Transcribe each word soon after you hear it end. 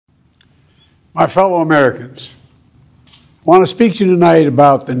My fellow Americans, I want to speak to you tonight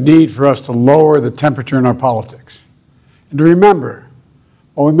about the need for us to lower the temperature in our politics. And to remember,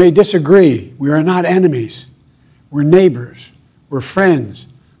 while we may disagree, we are not enemies. We're neighbors, we're friends,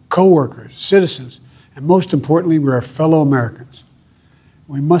 co-workers, citizens, and most importantly, we're our fellow Americans.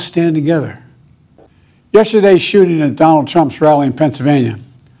 We must stand together. Yesterday's shooting at Donald Trump's rally in Pennsylvania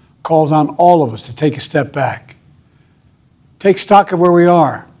calls on all of us to take a step back, take stock of where we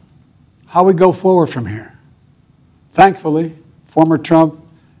are, how we go forward from here. Thankfully, former Trump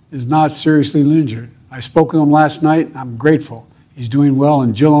is not seriously injured. I spoke with him last night. I'm grateful. He's doing well,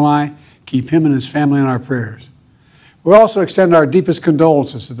 and Jill and I keep him and his family in our prayers. We also extend our deepest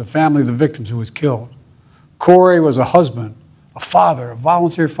condolences to the family of the victims who was killed. Corey was a husband, a father, a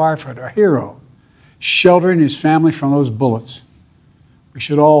volunteer firefighter, a hero, sheltering his family from those bullets. We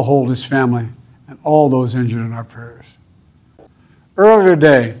should all hold his family and all those injured in our prayers. Earlier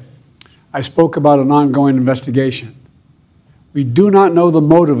today, I spoke about an ongoing investigation. We do not know the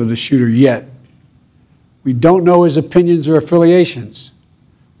motive of the shooter yet. We don't know his opinions or affiliations.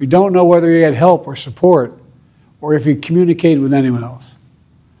 We don't know whether he had help or support or if he communicated with anyone else.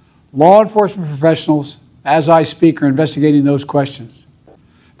 Law enforcement professionals, as I speak, are investigating those questions.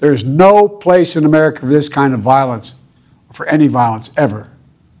 There is no place in America for this kind of violence or for any violence ever.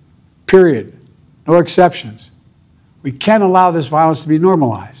 Period. No exceptions. We can't allow this violence to be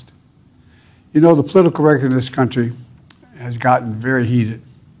normalized. You know, the political record in this country has gotten very heated.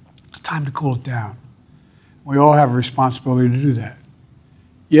 It's time to cool it down. We all have a responsibility to do that.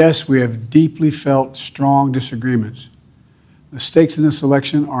 Yes, we have deeply felt strong disagreements. The stakes in this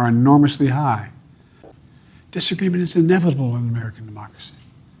election are enormously high. Disagreement is inevitable in American democracy.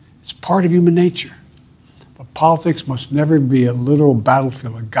 It's part of human nature. But politics must never be a literal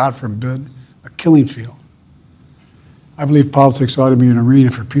battlefield, or God forbid, a killing field. I believe politics ought to be an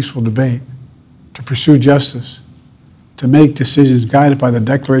arena for peaceful debate, to pursue justice, to make decisions guided by the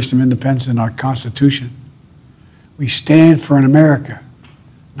Declaration of Independence and our Constitution. We stand for an America,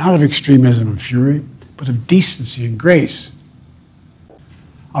 not of extremism and fury, but of decency and grace.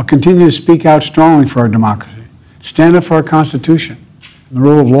 I'll continue to speak out strongly for our democracy, stand up for our Constitution and the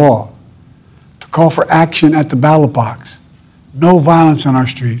rule of law, to call for action at the ballot box, no violence on our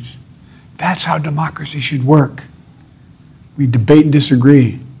streets. That's how democracy should work. We debate and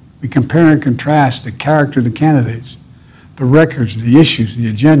disagree. We compare and contrast the character of the candidates, the records, the issues, the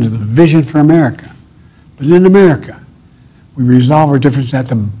agenda, the vision for America. But in America, we resolve our differences at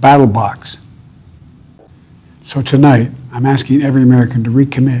the battle box. So tonight, I'm asking every American to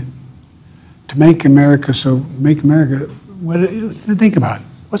recommit, to think about it.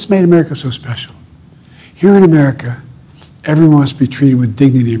 What's made America so special? Here in America, everyone must be treated with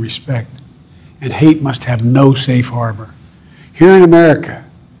dignity and respect, and hate must have no safe harbor. Here in America,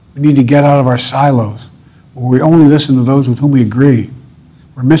 we need to get out of our silos, where we only listen to those with whom we agree,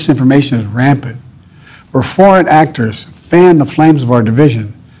 where misinformation is rampant, where foreign actors fan the flames of our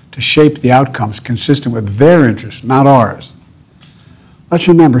division to shape the outcomes consistent with their interests, not ours. Let's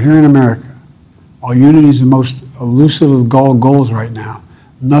remember, here in America, while unity is the most elusive of all goals right now,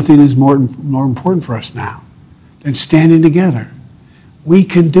 nothing is more important for us now than standing together. We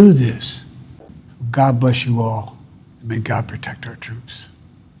can do this. God bless you all, and may God protect our troops.